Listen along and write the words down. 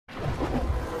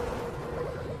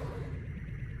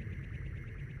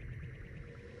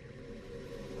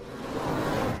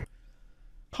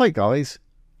Hi guys,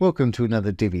 welcome to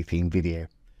another Divi theme video.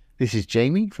 This is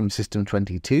Jamie from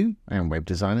System22 and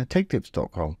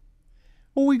webdesignertechtips.com.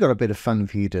 Well, we got a bit of fun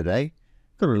for you today.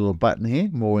 Got a little button here,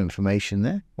 more information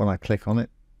there. When I click on it,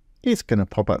 it's going to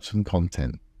pop up some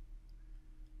content.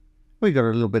 We got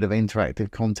a little bit of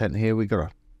interactive content here. We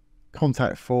got a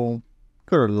contact form,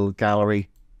 got a little gallery.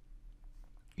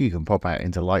 You can pop out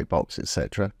into Lightbox,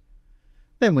 etc.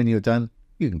 Then when you're done,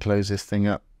 you can close this thing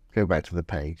up, go back to the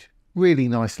page. Really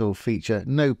nice little feature,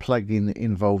 no plugin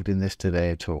involved in this today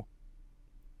at all.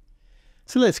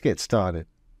 So let's get started.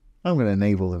 I'm going to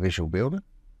enable the visual builder.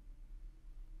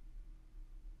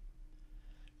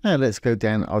 Now let's go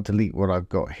down, I'll delete what I've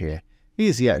got here.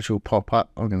 Here's the actual pop-up,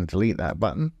 I'm going to delete that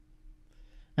button.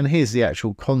 And here's the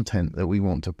actual content that we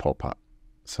want to pop up.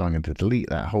 So I'm going to delete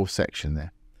that whole section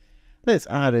there. Let's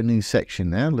add a new section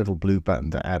now, a little blue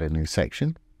button to add a new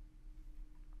section.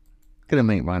 Going to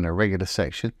make mine a regular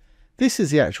section. This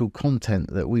is the actual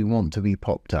content that we want to be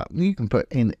popped up. You can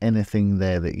put in anything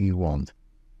there that you want.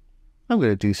 I'm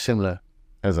going to do similar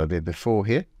as I did before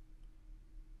here.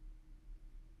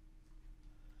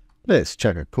 Let's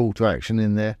chuck a call to action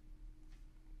in there.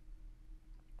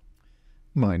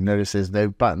 You might notice there's no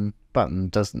button. Button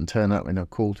doesn't turn up in a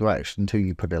call to action until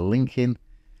you put a link in.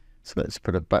 So let's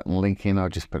put a button link in. I'll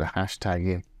just put a hashtag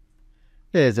in.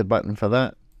 There's a button for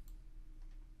that.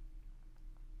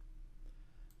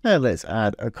 Now let's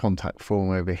add a contact form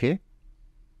over here.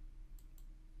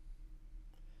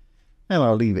 And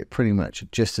I'll leave it pretty much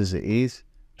just as it is.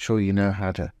 I'm sure you know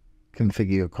how to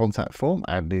configure your contact form,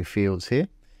 add new fields here.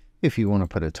 If you want to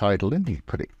put a title in, you can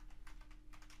put it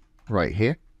right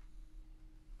here.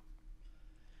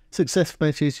 Success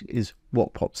message is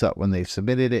what pops up when they've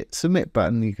submitted it. Submit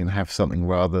button, you can have something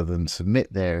rather than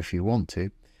submit there if you want to.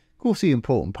 Of course, the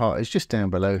important part is just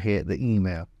down below here, the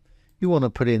email. You want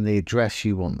to put in the address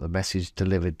you want the message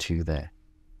delivered to there.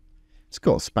 It's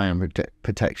got spam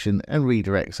protection and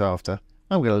redirects after.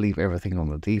 I'm going to leave everything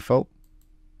on the default.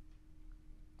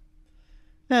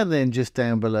 And then just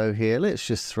down below here, let's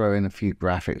just throw in a few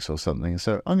graphics or something.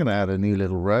 So I'm going to add a new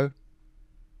little row. I'm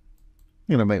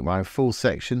going to make my full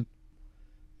section.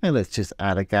 And let's just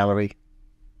add a gallery.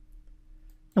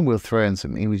 And we'll throw in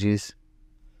some images.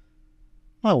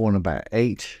 I want about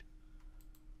 8.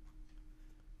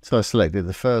 So I selected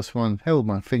the first one, held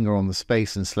my finger on the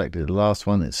space and selected the last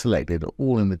one. It selected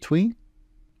all in between.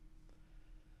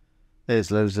 There's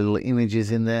loads of little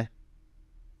images in there.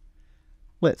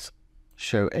 Let's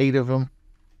show 8 of them.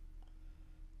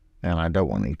 And I don't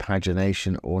want any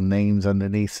pagination or names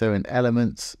underneath. So in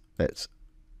elements, let's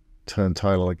turn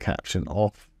title and caption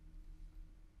off.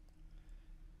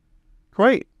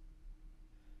 Great.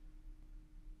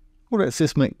 Well, let's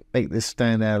just make this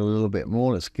stand out a little bit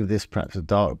more. Let's give this perhaps a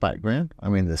dark background.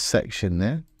 I'm in the section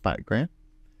there, background.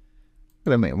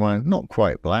 I'm going to make mine not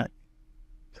quite black.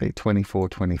 Say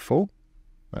 2424.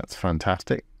 That's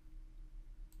fantastic.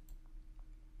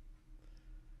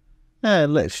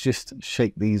 And let's just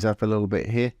shake these up a little bit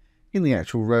here. In the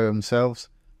actual row themselves,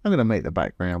 I'm going to make the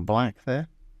background black there.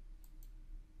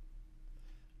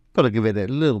 Got to give it a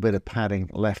little bit of padding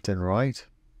left and right.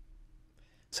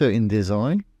 So in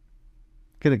design,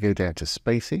 going to go down to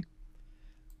spacing.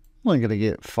 I'm going to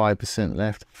get 5%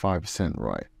 left, 5%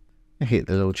 right. I hit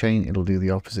the little chain, it'll do the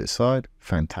opposite side.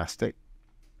 Fantastic.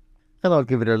 And I'll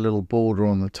give it a little border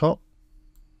on the top.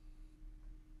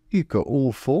 You've got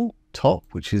all 4. Top,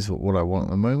 which is what I want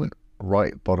at the moment.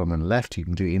 Right, bottom and left, you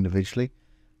can do it individually.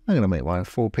 I'm going to make mine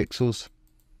 4 pixels.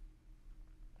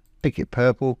 Make it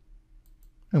purple.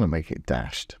 I'm going to make it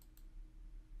dashed.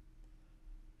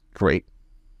 Great.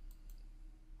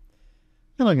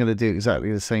 And I'm going to do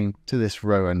exactly the same to this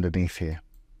row underneath here.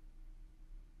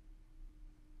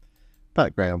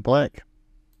 Background black.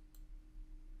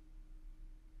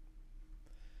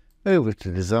 Over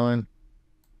to design.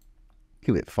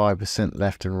 Give it 5%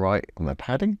 left and right on the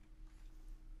padding.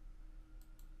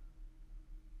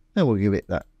 Then we'll give it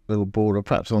that little border,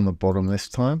 perhaps on the bottom this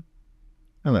time.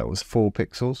 And that was 4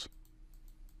 pixels.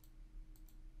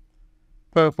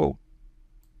 Purple.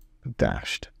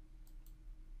 Dashed.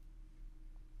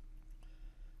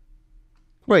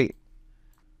 Great.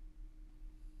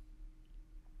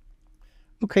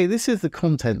 Okay, this is the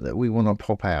content that we want to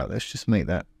pop out. Let's just make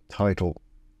that title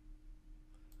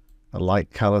a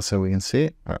light color so we can see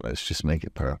it. All right, let's just make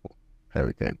it purple. There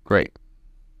we go. Great.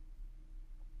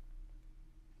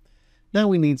 Now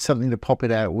we need something to pop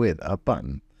it out with, a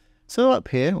button. So up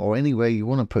here, or anywhere you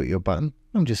want to put your button,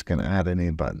 I'm just going to add a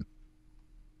new button.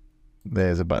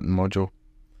 There's a button module.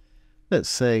 Let's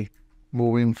say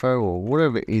more info or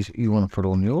whatever it is you want to put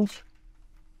on yours.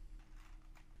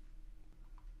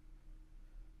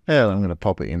 And I'm going to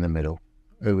pop it in the middle.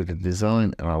 Over to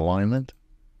design and alignment.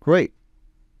 Great.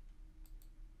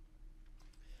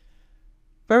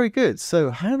 Very good.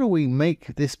 So how do we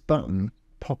make this button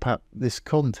pop up this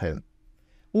content?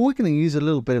 Well, we're going to use a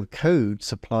little bit of code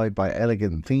supplied by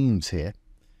Elegant Themes here.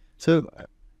 So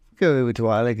go over to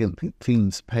our Elegant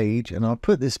Themes page, and I'll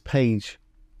put this page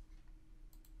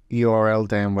URL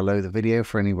down below the video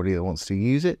for anybody that wants to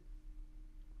use it.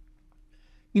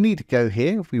 You need to go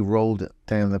here. If we rolled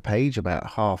down the page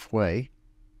about halfway,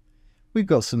 we've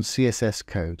got some CSS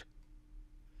code.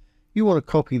 You want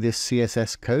to copy this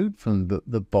CSS code from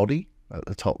the body at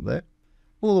the top there,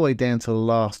 all the way down to the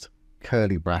last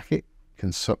curly bracket,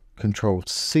 Control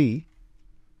C.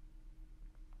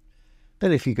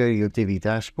 Then if you go to your Divi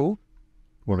dashboard,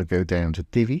 you want to go down to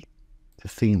Divi, to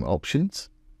Theme Options.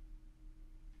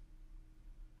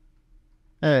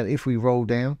 And if we roll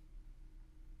down,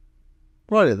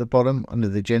 right at the bottom under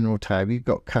the General tab, you've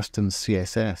got Custom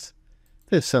CSS.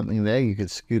 There's something there, you could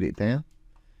scoot it down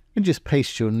and just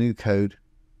paste your new code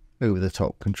over the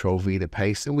top, Control V to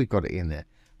paste, and we've got it in there.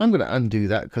 I'm going to undo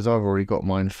that because I've already got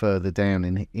mine further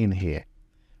down in here.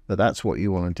 But that's what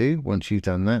you want to do. Once you've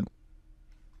done that,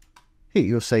 hit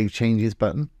your Save Changes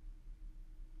button.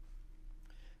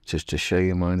 Just to show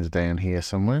you, mine is down here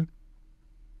somewhere.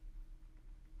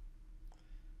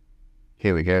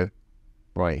 Here we go,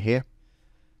 right here.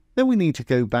 Then we need to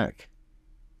go back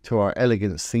to our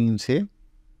Elegant Themes here.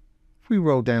 If we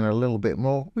roll down a little bit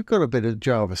more, we've got a bit of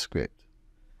JavaScript.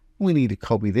 We need to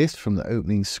copy this from the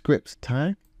opening script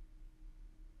tag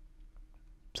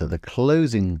to the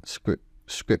closing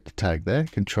script tag there,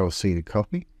 Control C to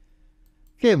copy.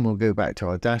 Again, we'll go back to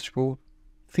our dashboard,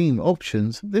 Theme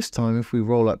Options. This time, if we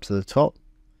roll up to the top,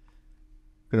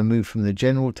 we're going to move from the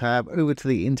General tab over to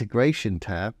the Integration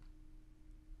tab.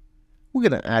 We're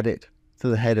going to add it to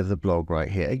the head of the blog right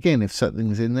here. Again, if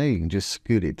something's in there, you can just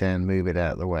scoot it down, move it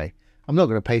out of the way. I'm not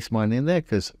going to paste mine in there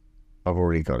because I've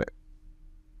already got it.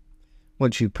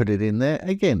 Once you put it in there,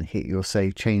 again, hit your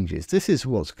Save Changes. This is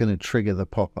what's going to trigger the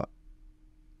pop-up.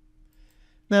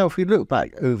 Now, if we look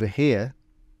back over here,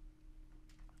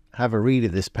 have a read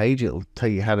of this page. It'll tell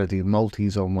you how to do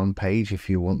multis on one page if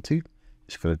you want to.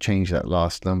 Just got to change that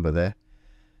last number there.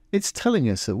 It's telling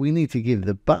us that we need to give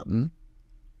the button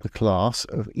the class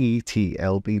of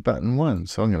ETLB button 1.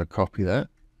 So I'm going to copy that.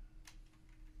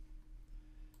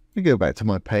 We go back to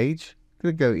my page.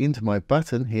 I'm going to go into my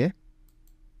button here.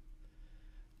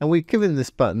 And we've given this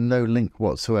button no link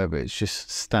whatsoever. It's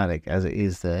just static as it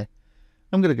is there.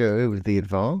 I'm going to go over to the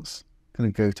advanced. I'm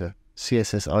going to go to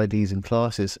CSS IDs and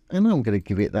classes, and I'm going to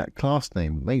give it that class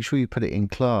name. Make sure you put it in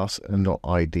class and not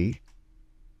ID.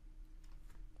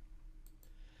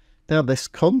 Now this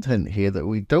content here that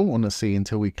we don't want to see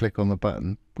until we click on the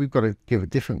button, we've got to give a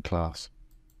different class.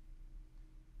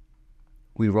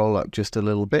 We roll up just a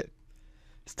little bit.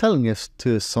 It's telling us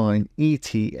to assign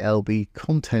ETLB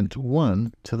content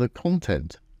 1 to the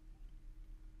content.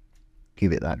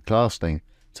 Give it that class name.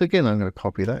 So again, I'm going to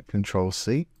copy that, Control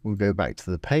C. We'll go back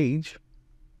to the page.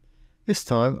 This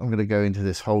time I'm going to go into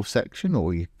this whole section,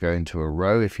 or you go into a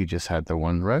row if you just had the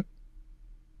one row.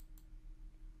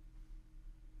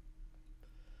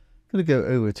 I'm going to go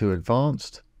over to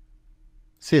Advanced,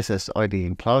 CSS ID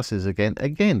and classes again.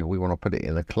 Again, we want to put it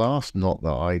in a class, not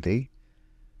the ID.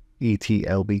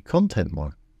 ETLB content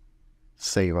 1.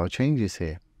 Save our changes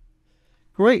here.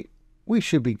 Great. We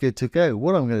should be good to go.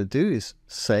 What I'm going to do is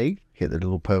save, hit the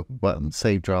little purple button,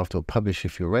 save draft or publish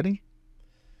if you're ready.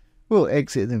 We'll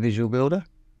exit the Visual Builder.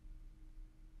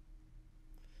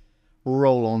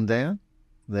 Roll on down.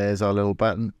 There's our little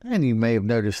button. And you may have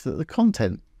noticed that the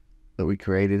content that we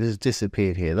created has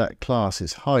disappeared here. That class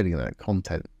is hiding that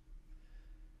content.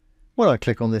 When I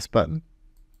click on this button,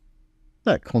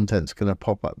 that content's going to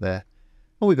pop up there.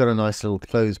 And we've got a nice little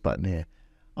close button here.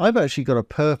 I've actually got a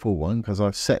purple one because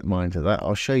I've set mine to that.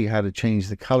 I'll show you how to change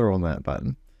the color on that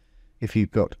button. If you've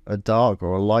got a dark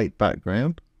or a light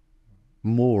background,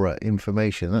 more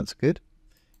information, that's good.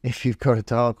 If you've got a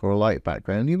dark or a light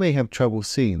background, you may have trouble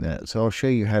seeing that. So I'll show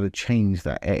you how to change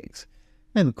that X.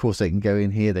 And of course they can go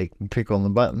in here, they can click on the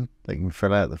button, they can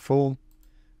fill out the form.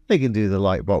 They can do the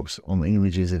Lightbox on the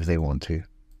images if they want to.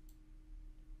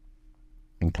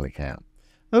 And click out.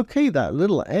 Okay, that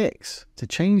little X, to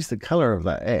change the color of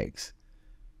that X,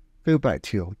 go back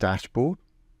to your dashboard,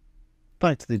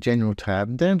 back to the General tab,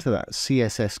 and down to that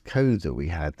CSS code that we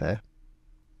had there.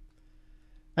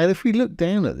 And if we look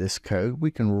down at this code, we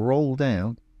can roll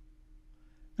down,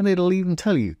 and it'll even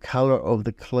tell you color of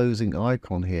the closing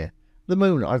icon here. At the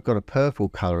moment, I've got a purple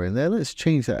color in there. Let's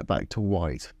change that back to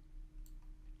white.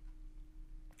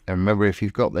 And remember, if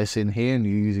you've got this in here and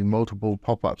you're using multiple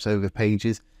pop-ups over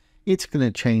pages, it's going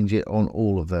to change it on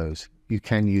all of those. You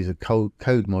can use a code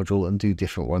module and do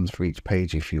different ones for each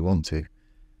page if you want to.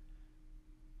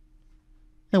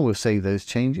 And we'll save those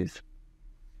changes.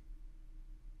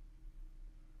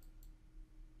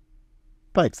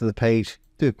 Back to the page,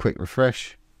 do a quick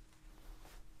refresh.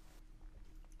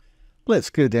 Let's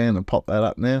go down and pop that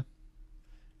up now.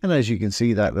 And as you can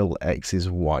see, that little X is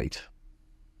white.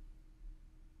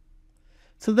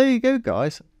 So there you go,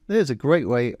 guys. There's a great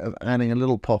way of adding a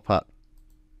little pop-up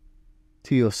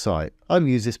to your site. I've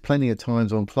used this plenty of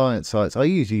times on client sites. I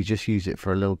usually just use it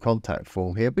for a little contact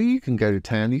form here, but you can go to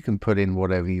town, you can put in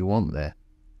whatever you want there.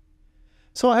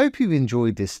 So I hope you've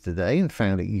enjoyed this today and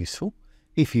found it useful.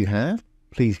 If you have,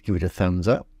 please give it a thumbs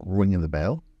up, ring the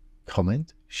bell,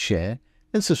 comment, share,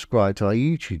 and subscribe to our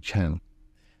YouTube channel.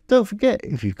 Don't forget,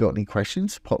 if you've got any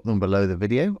questions, pop them below the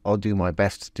video. I'll do my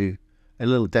best to do a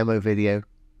little demo video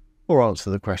or answer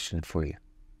the question for you.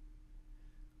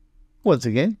 Once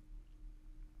again,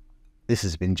 this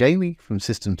has been Jamie from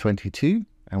System22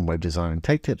 and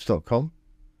webdesignandtechtips.com.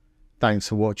 Thanks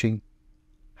for watching.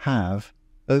 Have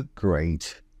a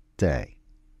great day.